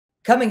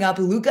Coming up,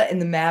 Luka and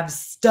the Mavs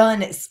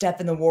stun Steph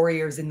and the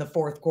Warriors in the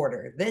fourth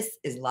quarter. This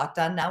is Locked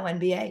On Now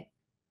NBA.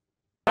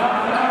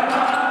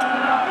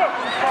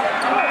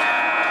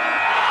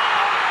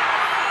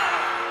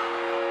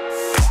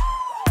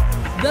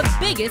 The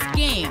biggest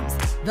games,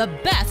 the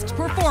best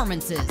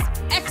performances,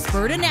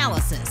 expert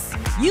analysis.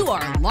 You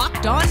are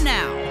Locked On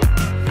Now.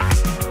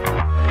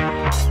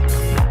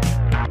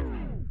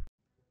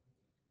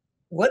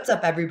 What's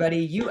up, everybody?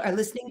 You are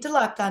listening to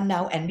Locked On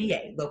Now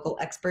NBA, local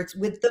experts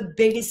with the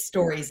biggest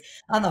stories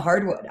on the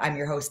hardwood. I'm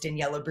your host,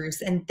 Daniela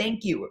Bruce, and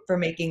thank you for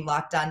making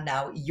Locked On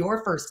Now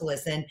your first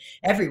listen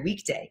every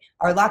weekday.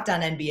 Our Locked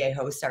On NBA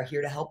hosts are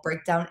here to help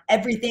break down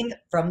everything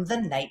from the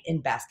night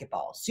in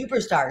basketball.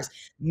 Superstars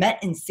met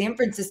in San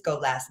Francisco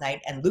last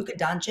night, and Luka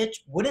Doncic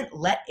wouldn't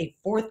let a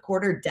fourth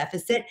quarter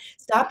deficit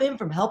stop him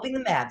from helping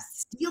the Mavs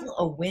steal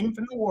a win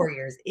from the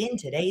Warriors in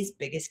today's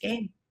biggest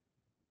game.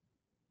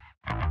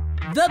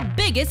 The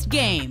biggest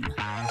game.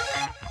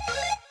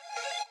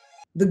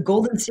 The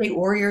Golden State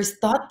Warriors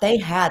thought they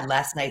had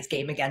last night's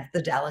game against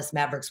the Dallas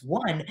Mavericks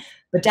won,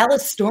 but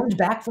Dallas stormed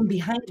back from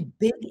behind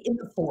big in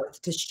the fourth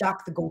to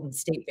shock the Golden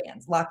State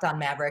fans. Locked On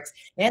Mavericks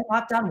and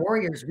Locked On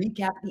Warriors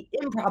recap the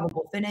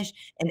improbable finish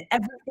and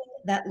everything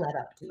that led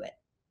up to it.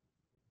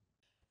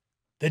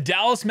 The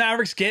Dallas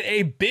Mavericks get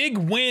a big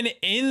win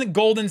in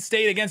Golden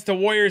State against the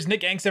Warriors.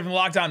 Nick Angstadt from the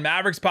Locked On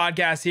Mavericks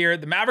podcast here.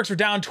 The Mavericks were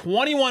down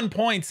 21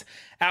 points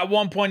at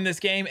one point in this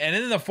game, and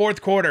in the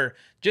fourth quarter,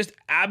 just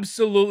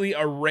absolutely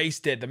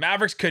erased it. The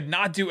Mavericks could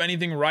not do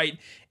anything right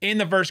in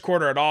the first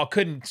quarter at all.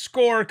 Couldn't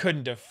score,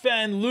 couldn't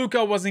defend.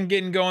 Luka wasn't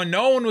getting going.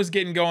 No one was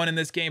getting going in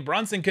this game.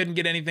 Brunson couldn't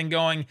get anything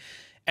going.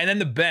 And then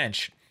the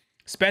bench.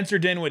 Spencer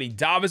Dinwiddie,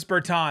 Davis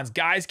Bertans,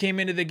 guys came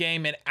into the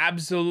game and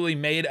absolutely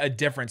made a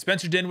difference.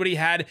 Spencer Dinwiddie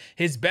had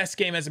his best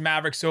game as a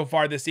Maverick so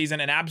far this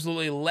season and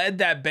absolutely led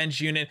that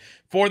bench unit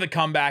for the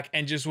comeback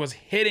and just was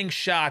hitting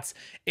shots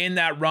in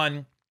that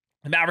run.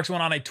 The Mavericks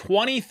went on a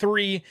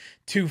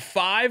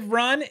 23-5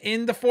 run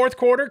in the fourth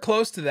quarter,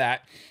 close to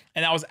that.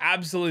 And that was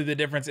absolutely the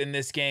difference in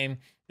this game.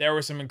 There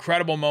were some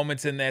incredible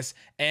moments in this,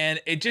 and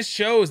it just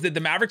shows that the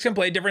Mavericks can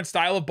play a different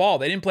style of ball.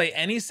 They didn't play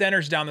any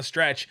centers down the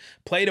stretch,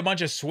 played a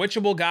bunch of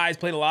switchable guys,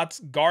 played a lot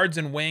of guards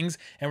and wings,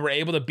 and were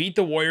able to beat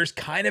the Warriors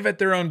kind of at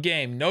their own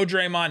game. No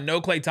Draymond,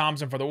 no Klay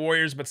Thompson for the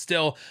Warriors, but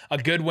still a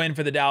good win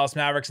for the Dallas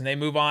Mavericks, and they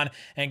move on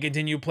and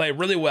continue to play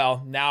really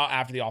well now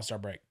after the All-Star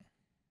break.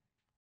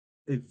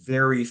 A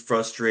very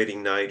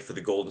frustrating night for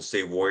the Golden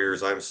State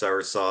Warriors. I'm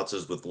Cyrus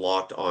Satsas with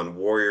Locked On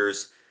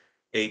Warriors.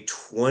 A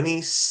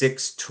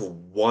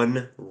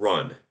 26-1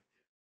 run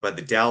by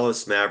the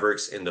Dallas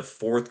Mavericks in the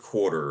fourth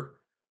quarter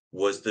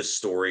was the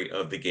story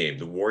of the game.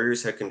 The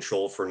Warriors had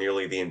control for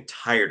nearly the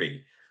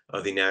entirety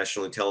of the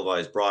nationally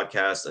televised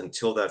broadcast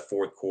until that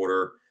fourth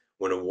quarter,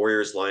 when a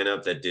Warriors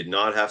lineup that did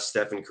not have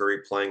Stephen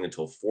Curry playing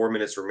until 4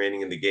 minutes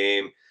remaining in the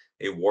game,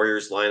 a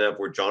Warriors lineup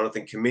where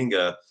Jonathan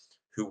Kuminga,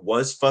 who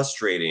was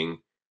frustrating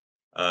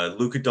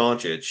Luka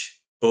Doncic,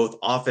 both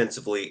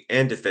offensively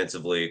and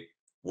defensively,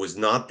 was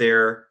not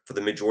there for the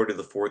majority of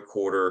the fourth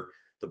quarter.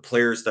 The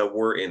players that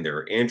were in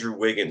there, Andrew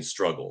Wiggins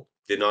struggled,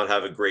 did not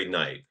have a great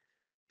night.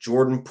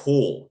 Jordan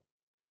Poole,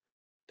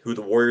 who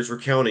the Warriors were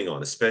counting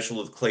on,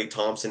 especially with Klay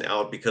Thompson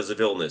out because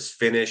of illness,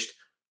 finished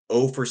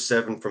 0 for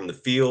 7 from the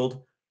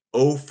field,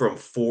 0 from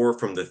 4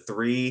 from the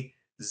three,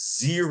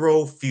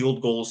 0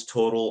 field goals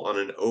total on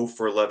an 0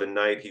 for 11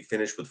 night. He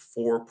finished with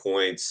 4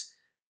 points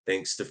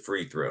thanks to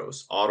free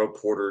throws. Otto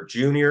Porter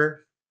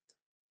Jr.,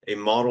 a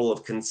model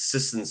of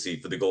consistency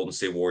for the Golden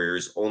State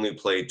Warriors, only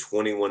played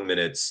 21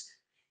 minutes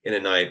in a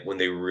night when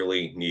they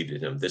really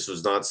needed him. This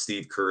was not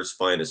Steve Kerr's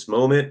finest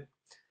moment.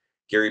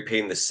 Gary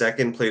Payton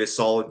II played a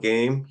solid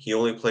game. He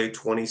only played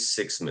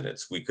 26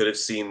 minutes. We could have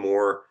seen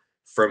more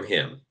from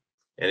him.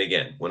 And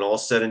again, when all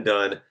said and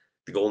done,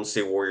 the Golden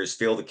State Warriors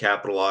failed to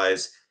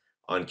capitalize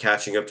on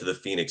catching up to the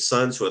Phoenix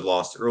Suns, who had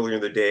lost earlier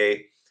in the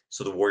day.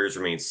 So the Warriors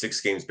remain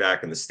 6 games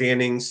back in the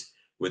standings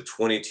with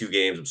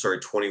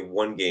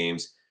 21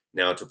 games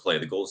now to play.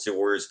 The Golden State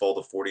Warriors fall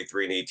to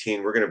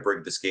 43-18. We're going to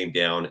break this game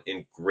down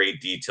in great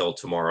detail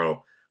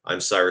tomorrow. I'm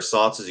Cyrus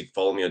Satsas. You can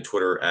follow me on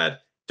Twitter at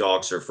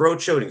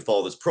DogSurfRoadshow, and you can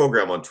follow this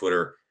program on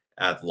Twitter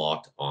at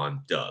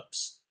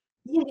LockedOnDubs.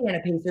 The Indiana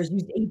Pacers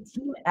used a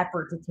team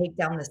effort to take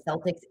down the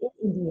Celtics in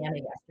Indiana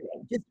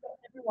yesterday. Just about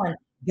everyone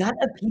got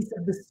a piece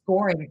of the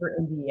scoring for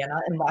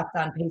Indiana, and Locked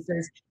On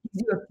Pacers gives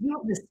you a few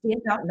of the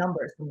standout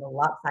numbers from the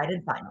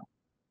lopsided final.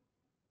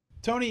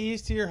 Tony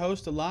East here,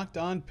 host of Locked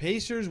On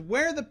Pacers,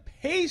 where the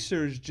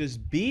Pacers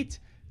just beat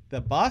the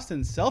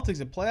Boston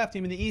Celtics, a playoff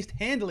team in the East,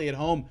 handily at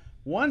home,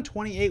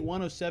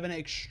 128-107.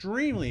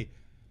 Extremely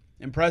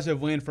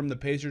impressive win from the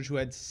Pacers, who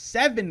had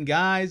 7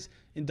 guys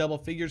in double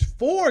figures.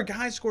 4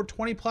 guys scored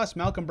 20-plus.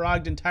 Malcolm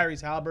Brogdon,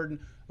 Tyrese Haliburton,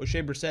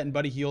 O'Shea Brissett, and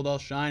Buddy Hield all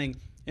shining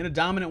in a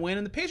dominant win.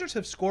 And the Pacers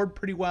have scored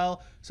pretty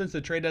well since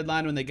the trade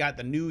deadline when they got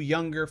the new,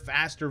 younger,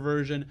 faster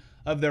version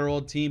of their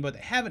old team, but they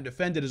haven't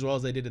defended as well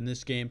as they did in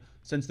this game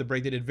since the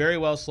break. They did very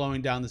well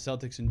slowing down the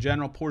Celtics in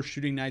general. Poor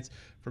shooting nights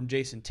from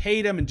Jason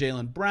Tatum and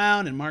Jaylen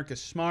Brown and Marcus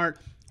Smart.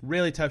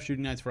 Really tough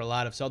shooting nights for a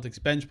lot of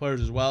Celtics bench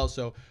players as well.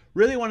 So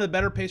really one of the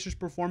better Pacers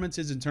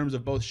performances in terms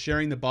of both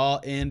sharing the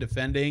ball and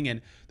defending.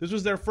 And this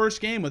was their first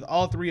game with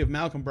all three of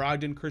Malcolm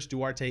Brogdon, Chris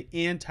Duarte,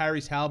 and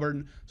Tyrese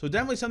Haliburton. So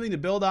definitely something to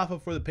build off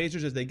of for the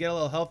Pacers as they get a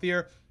little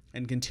healthier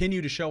and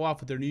continue to show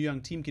off what their new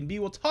young team can be.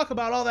 We'll talk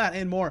about all that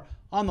and more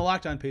on the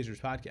Locked On Pacers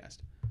podcast.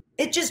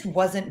 It just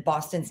wasn't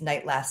Boston's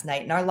night last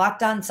night, and our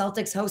Locked On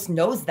Celtics host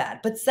knows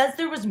that, but says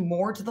there was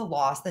more to the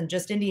loss than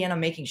just Indiana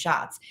making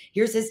shots.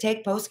 Here's his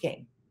take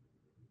post-game.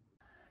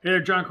 Hey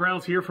there, John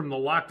Corrales here from the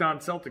Locked On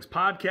Celtics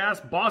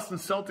podcast. Boston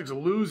Celtics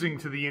losing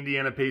to the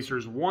Indiana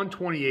Pacers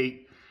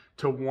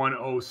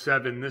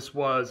 128-107. This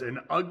was an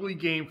ugly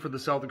game for the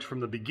Celtics from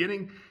the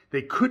beginning.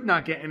 They could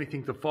not get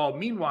anything to fall.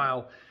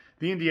 Meanwhile,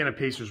 the Indiana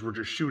Pacers were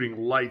just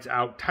shooting lights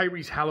out.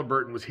 Tyrese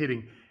Haliburton was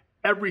hitting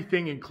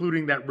everything,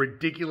 including that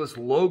ridiculous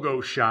logo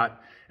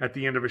shot at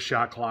the end of a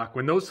shot clock.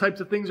 When those types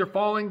of things are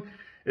falling,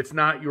 it's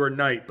not your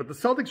night. But the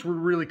Celtics were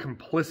really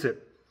complicit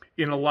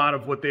in a lot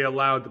of what they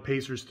allowed the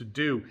Pacers to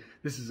do.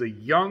 This is a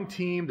young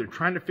team. They're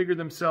trying to figure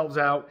themselves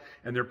out,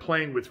 and they're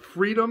playing with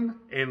freedom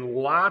and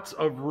lots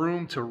of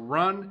room to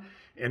run,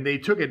 and they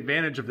took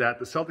advantage of that.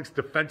 The Celtics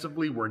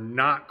defensively were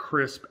not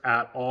crisp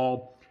at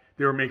all.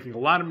 They were making a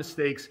lot of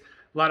mistakes,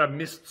 a lot of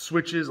missed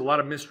switches, a lot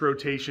of missed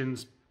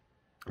rotations,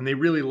 and they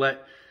really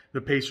let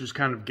the Pacers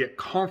kind of get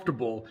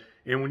comfortable.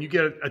 And when you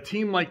get a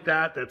team like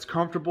that that's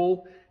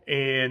comfortable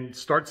and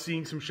start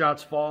seeing some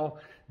shots fall,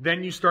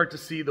 then you start to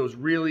see those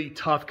really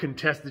tough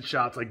contested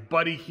shots like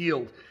Buddy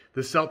Hield.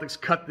 The Celtics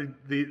cut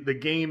the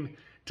game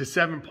to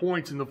 7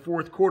 points in the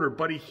fourth quarter.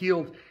 Buddy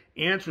Hield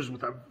answers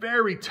with a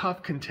very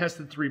tough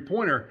contested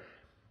three-pointer.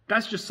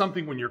 That's just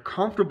something when you're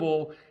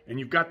comfortable and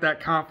you've got that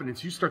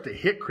confidence, you start to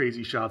hit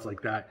crazy shots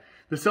like that.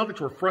 The Celtics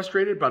were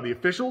frustrated by the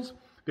officials.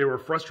 They were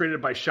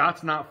frustrated by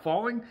shots not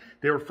falling.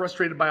 They were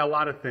frustrated by a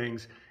lot of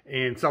things.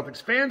 And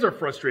Celtics fans are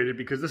frustrated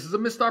because this is a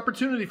missed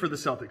opportunity for the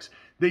Celtics.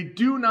 They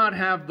do not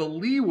have the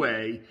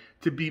leeway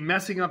to be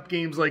messing up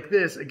games like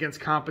this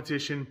against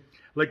competition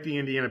like the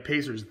Indiana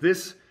Pacers.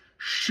 This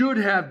should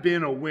have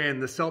been a win.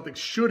 The Celtics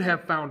should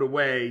have found a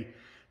way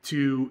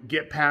to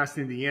get past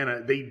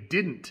Indiana. They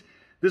didn't.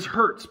 This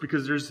hurts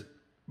because there's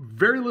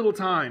very little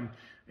time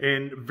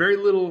and very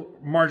little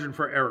margin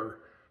for error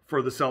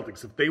for the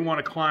Celtics. If they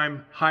want to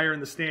climb higher in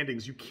the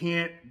standings, you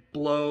can't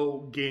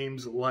blow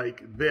games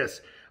like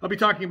this. I'll be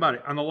talking about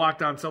it on the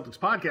Locked On Celtics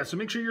podcast, so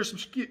make sure you're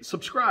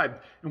subscribed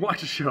and watch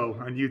the show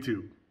on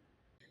YouTube.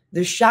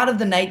 The shot of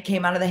the night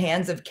came out of the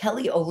hands of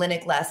Kelly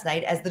Olynyk last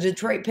night as the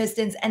Detroit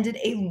Pistons ended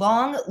a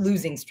long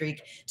losing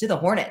streak to the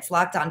Hornets.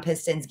 Locked On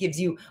Pistons gives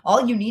you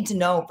all you need to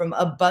know from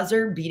a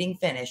buzzer-beating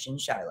finish in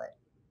Charlotte.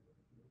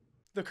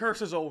 The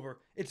curse is over.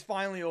 It's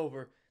finally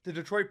over. The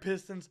Detroit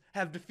Pistons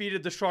have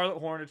defeated the Charlotte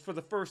Hornets for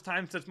the first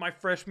time since my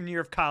freshman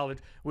year of college,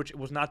 which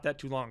was not that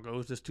too long ago. It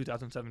was just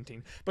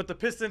 2017. But the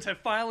Pistons have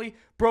finally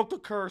broke the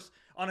curse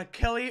on a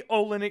Kelly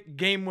Olynyk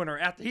game winner.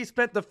 After he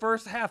spent the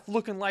first half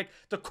looking like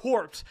the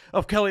corpse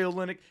of Kelly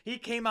Olynyk, he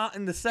came out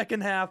in the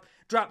second half,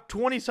 dropped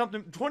 20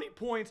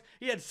 points.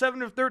 He had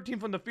 7 of 13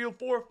 from the field,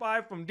 4 or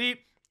 5 from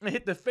deep, and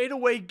hit the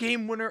fadeaway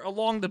game winner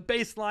along the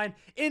baseline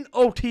in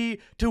OT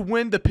to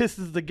win the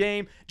Pistons the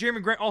game. Jeremy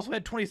Grant also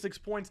had 26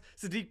 points.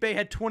 Sadiq Bey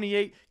had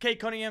 28. Kate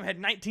Cunningham had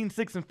 19,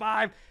 6, and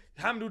 5.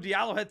 Hamidou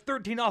Diallo had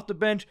 13 off the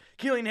bench.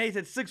 Killian Hayes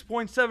had 6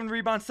 points, 7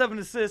 rebounds, 7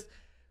 assists.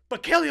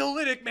 But Kelly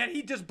Olynyk, man,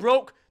 he just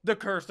broke the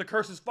curse. The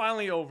curse is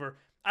finally over.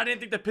 I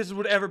didn't think the Pistons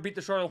would ever beat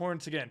the Charlotte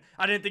Hornets again.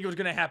 I didn't think it was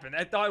going to happen.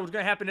 I thought it was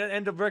going to happen at the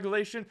end of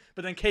regulation,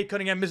 but then Kate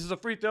Cunningham misses a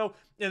free throw,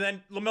 and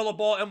then LaMelo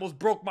Ball almost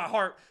broke my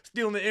heart,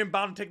 stealing the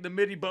inbound and taking the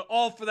midi, but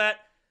all for that,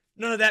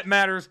 none of that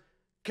matters.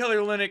 Kelly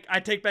Olynyk, I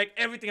take back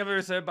everything I've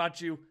ever said about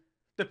you.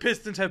 The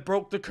Pistons have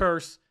broke the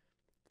curse.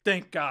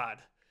 Thank God.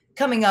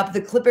 Coming up,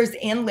 the Clippers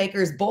and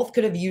Lakers both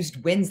could have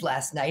used wins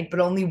last night, but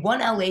only one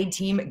LA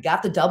team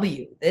got the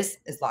W. This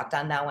is Locked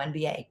On Now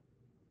NBA.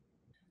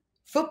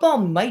 Football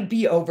might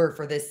be over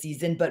for this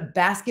season, but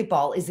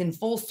basketball is in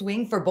full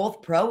swing for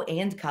both pro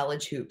and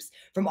college hoops.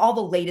 From all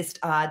the latest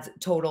odds,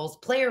 totals,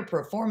 player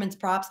performance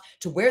props,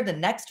 to where the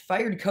next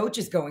fired coach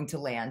is going to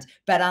land,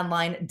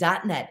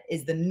 BetOnline.net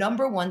is the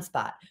 #1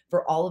 spot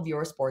for all of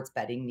your sports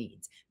betting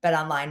needs.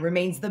 BetOnline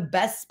remains the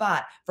best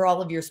spot for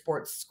all of your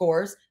sports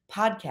scores,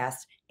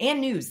 podcasts,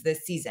 and news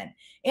this season.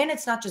 And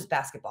it's not just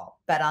basketball.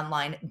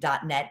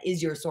 BetOnline.net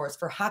is your source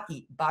for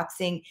hockey,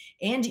 boxing,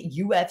 and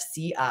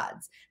UFC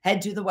odds.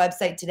 Head to the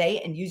website today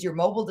and use your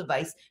mobile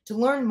device to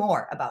learn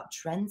more about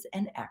trends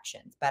and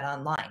actions.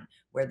 BetOnline,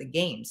 where the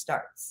game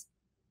starts.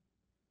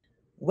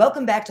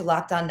 Welcome back to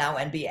Locked On Now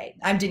NBA.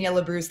 I'm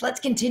Daniela Bruce. Let's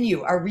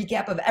continue our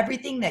recap of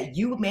everything that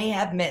you may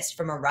have missed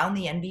from around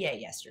the NBA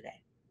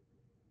yesterday.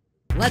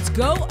 Let's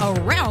go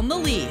around the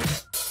league.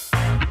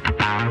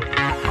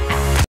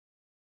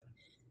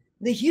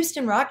 The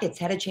Houston Rockets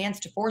had a chance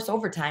to force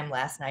overtime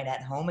last night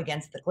at home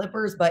against the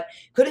Clippers, but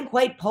couldn't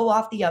quite pull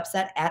off the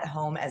upset at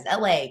home as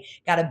LA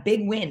got a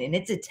big win in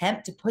its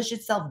attempt to push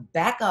itself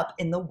back up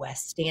in the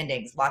West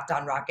standings. Locked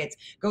On Rockets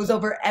goes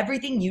over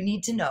everything you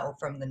need to know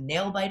from the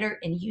nail-biter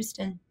in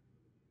Houston.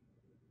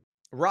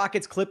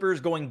 Rockets Clippers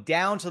going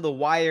down to the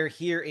wire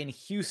here in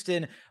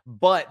Houston,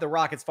 but the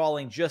Rockets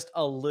falling just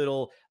a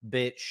little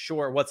bit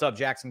short. What's up?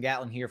 Jackson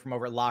Gatlin here from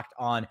over at Locked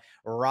On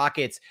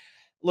Rockets.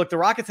 Look, the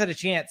Rockets had a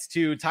chance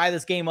to tie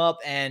this game up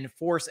and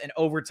force an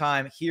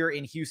overtime here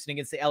in Houston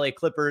against the LA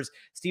Clippers.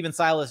 Steven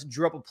Silas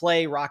drew up a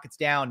play. Rockets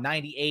down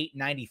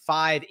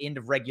 98-95, end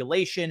of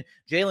regulation.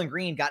 Jalen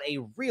Green got a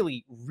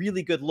really,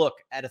 really good look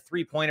at a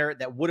three-pointer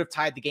that would have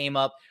tied the game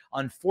up.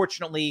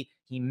 Unfortunately,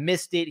 he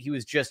missed it. He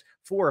was just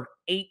 4 of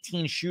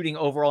 18 shooting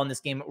overall in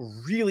this game,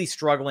 really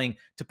struggling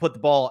to put the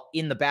ball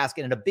in the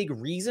basket. And a big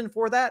reason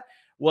for that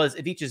was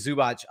Ivica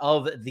Zubac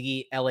of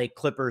the LA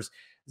Clippers.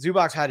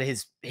 Zubac had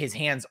his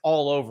hands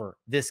all over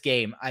this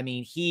game. I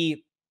mean,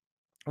 he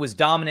was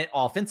dominant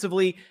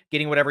offensively,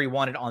 getting whatever he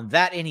wanted on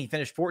that end. He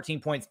finished 14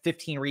 points,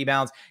 15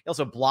 rebounds. He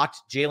also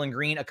blocked Jalen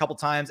Green a couple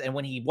times. And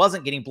when he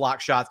wasn't getting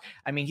block shots,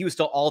 I mean, he was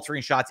still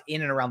altering shots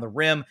in and around the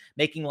rim,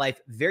 making life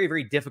very,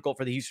 very difficult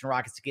for the Houston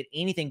Rockets to get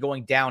anything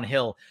going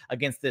downhill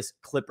against this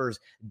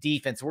Clippers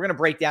defense. So we're going to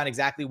break down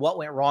exactly what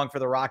went wrong for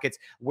the Rockets,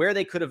 where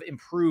they could have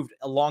improved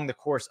along the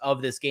course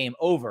of this game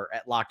over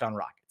at Locked On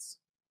Rockets.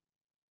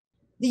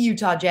 The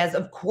Utah Jazz,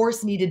 of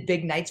course, needed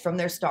big nights from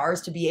their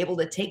stars to be able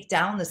to take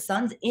down the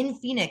Suns in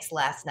Phoenix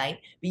last night,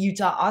 but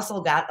Utah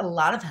also got a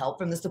lot of help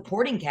from the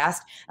supporting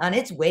cast on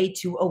its way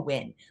to a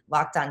win.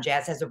 Locked On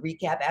Jazz has a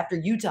recap after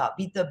Utah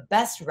beat the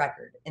best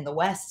record in the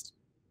West.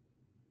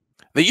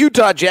 The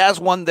Utah Jazz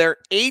won their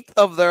 8th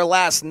of their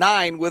last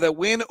 9 with a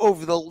win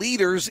over the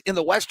leaders in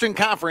the Western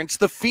Conference,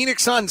 the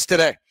Phoenix Suns,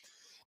 today.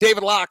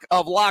 David Locke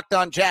of Locked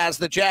On Jazz.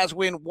 The Jazz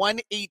win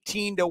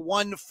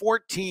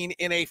 118-114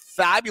 in a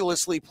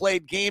fabulously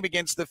played game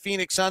against the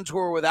Phoenix Suns, who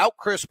were without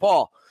Chris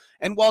Paul.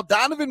 And while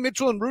Donovan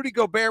Mitchell and Rudy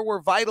Gobert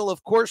were vital,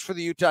 of course, for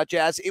the Utah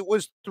Jazz, it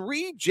was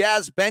 3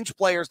 Jazz bench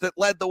players that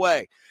led the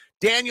way.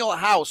 Daniel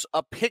House,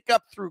 a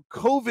pickup through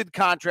COVID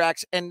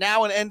contracts and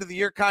now an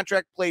end-of-the-year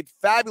contract, played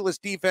fabulous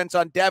defense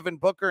on Devin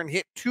Booker and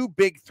hit 2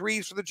 big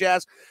threes for the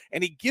Jazz,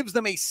 and he gives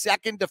them a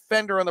second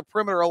defender on the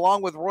perimeter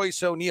along with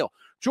Royce O'Neal.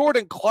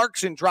 Jordan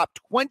Clarkson dropped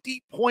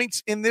 20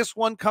 points in this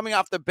one coming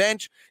off the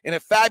bench in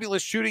a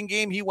fabulous shooting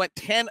game. He went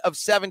 10 of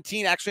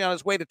 17, actually on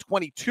his way to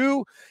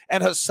 22.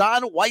 And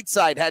Hassan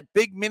Whiteside had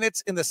big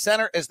minutes in the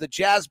center as the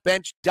Jazz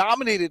bench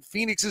dominated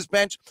Phoenix's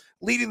bench,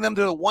 leading them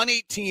to a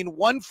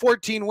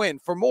 118-114 win.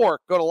 For more,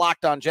 go to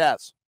Locked On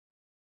Jazz.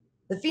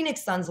 The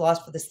Phoenix Suns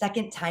lost for the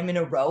second time in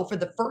a row for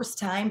the first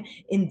time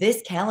in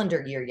this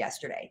calendar year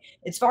yesterday.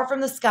 It's far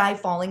from the sky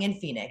falling in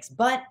Phoenix,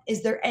 but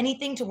is there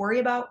anything to worry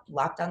about?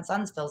 Locked On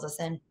Suns fills us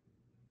in.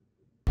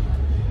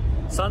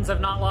 Suns have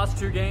not lost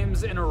 2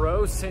 games in a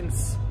row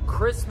since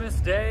Christmas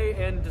Day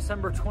and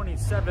December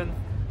 27th,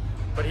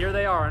 but here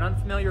they are, an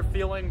unfamiliar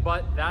feeling,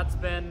 but that's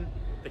been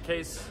the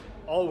case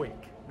all week.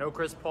 No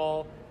Chris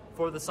Paul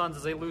for the Suns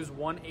as they lose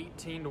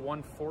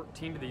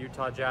 118-114 to the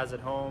Utah Jazz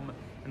at home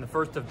in the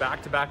first of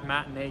back-to-back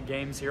matinee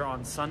games here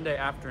on Sunday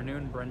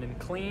afternoon. Brendan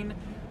Clean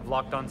of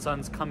Locked On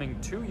Suns coming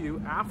to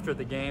you after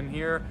the game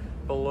here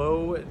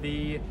below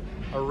the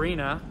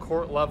arena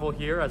court level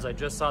here, as I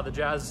just saw the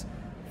Jazz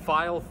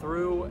file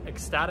through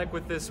ecstatic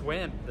with this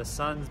win. The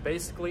Suns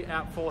basically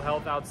at full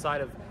health outside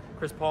of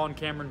Chris Paul and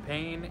Cameron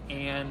Payne,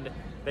 and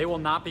they will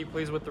not be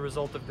pleased with the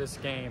result of this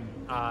game.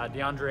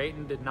 DeAndre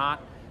Ayton did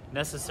not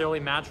necessarily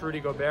match Rudy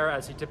Gobert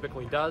as he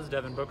typically does.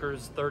 Devin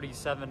Booker's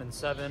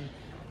 37-7.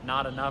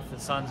 Not enough. The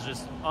Suns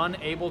just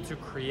unable to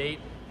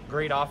create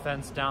great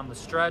offense down the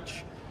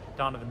stretch.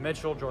 Donovan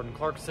Mitchell, Jordan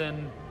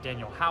Clarkson,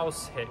 Daniel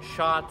House hit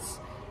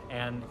shots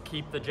and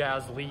keep the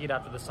Jazz lead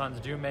after the Suns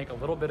do make a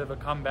little bit of a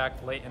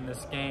comeback late in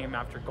this game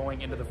after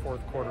going into the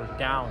fourth quarter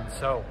down.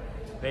 So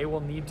they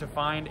will need to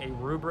find a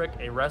rubric,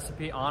 a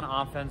recipe on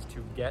offense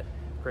to get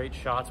great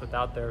shots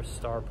without their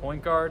star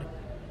point guard,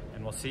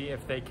 and we'll see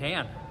if they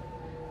can.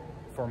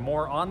 For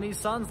more on these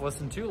Suns,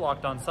 listen to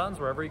Locked On Suns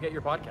wherever you get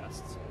your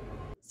podcasts.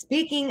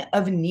 Speaking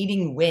of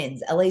needing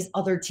wins, LA's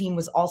other team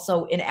was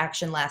also in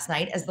action last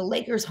night as the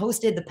Lakers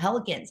hosted the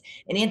Pelicans,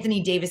 and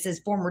Anthony Davis's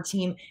former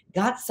team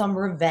got some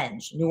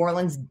revenge. New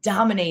Orleans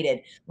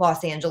dominated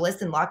Los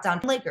Angeles, and Locked On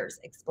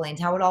Lakers explained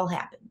how it all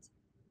happened.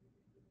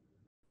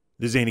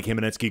 This is Andy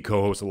Kamenetsky,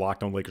 co-host of the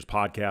Locked On Lakers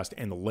podcast,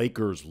 and the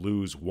Lakers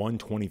lose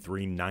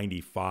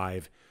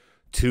 123-95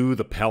 to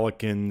the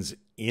Pelicans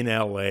in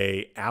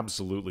LA.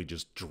 Absolutely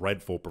just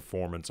dreadful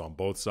performance on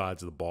both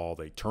sides of the ball.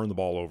 They turned the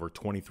ball over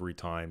 23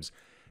 times.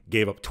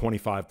 Gave up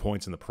 25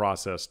 points in the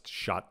process,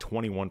 shot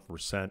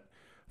 21%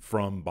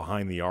 from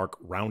behind the arc,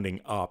 rounding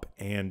up.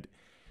 And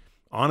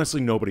honestly,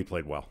 nobody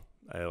played well.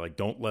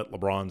 Don't let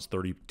LeBron's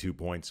 32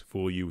 points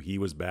fool you. He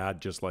was bad,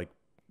 just like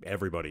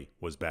everybody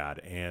was bad.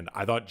 And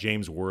I thought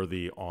James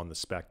Worthy on the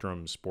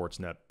Spectrum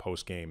Sportsnet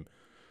postgame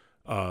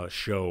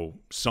show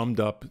summed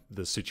up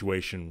the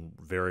situation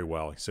very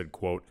well. He said,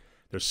 quote,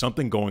 "There's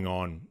something going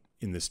on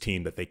in this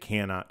team that they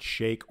cannot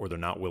shake, or they're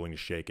not willing to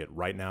shake it.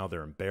 Right now,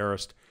 they're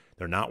embarrassed.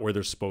 They're not where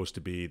they're supposed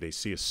to be. They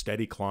see a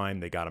steady climb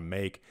they got to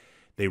make.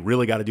 They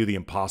really got to do the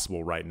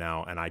impossible right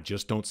now, and I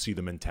just don't see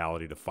the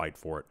mentality to fight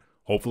for it.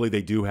 Hopefully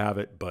they do have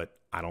it, but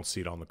I don't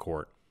see it on the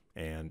court."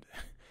 And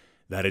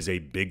That is a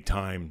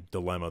big-time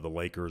dilemma the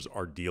Lakers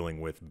are dealing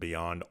with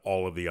beyond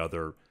all of the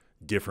other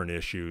different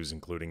issues,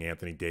 including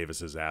Anthony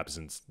Davis's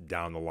absence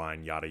down the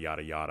line, yada,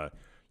 yada, yada.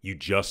 You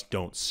just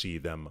don't see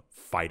them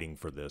fighting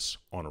for this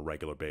on a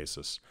regular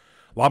basis.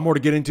 A lot more to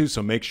get into,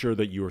 so make sure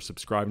that you are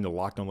subscribing to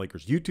Locked On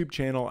Lakers YouTube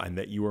channel and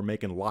that you are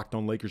making Locked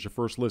On Lakers your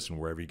first listen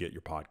wherever you get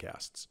your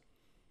podcasts.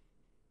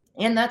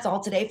 And that's all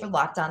today for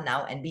Locked On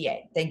Now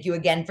NBA. Thank you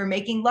again for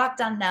making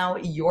Locked On Now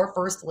your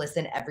first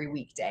listen every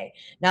weekday.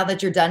 Now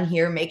that you're done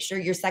here, make sure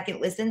your second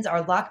listens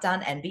are Locked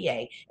On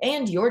NBA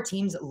and your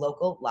team's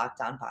local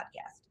Locked On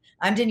podcast.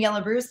 I'm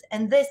Daniela Bruce,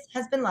 and this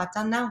has been Locked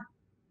On Now.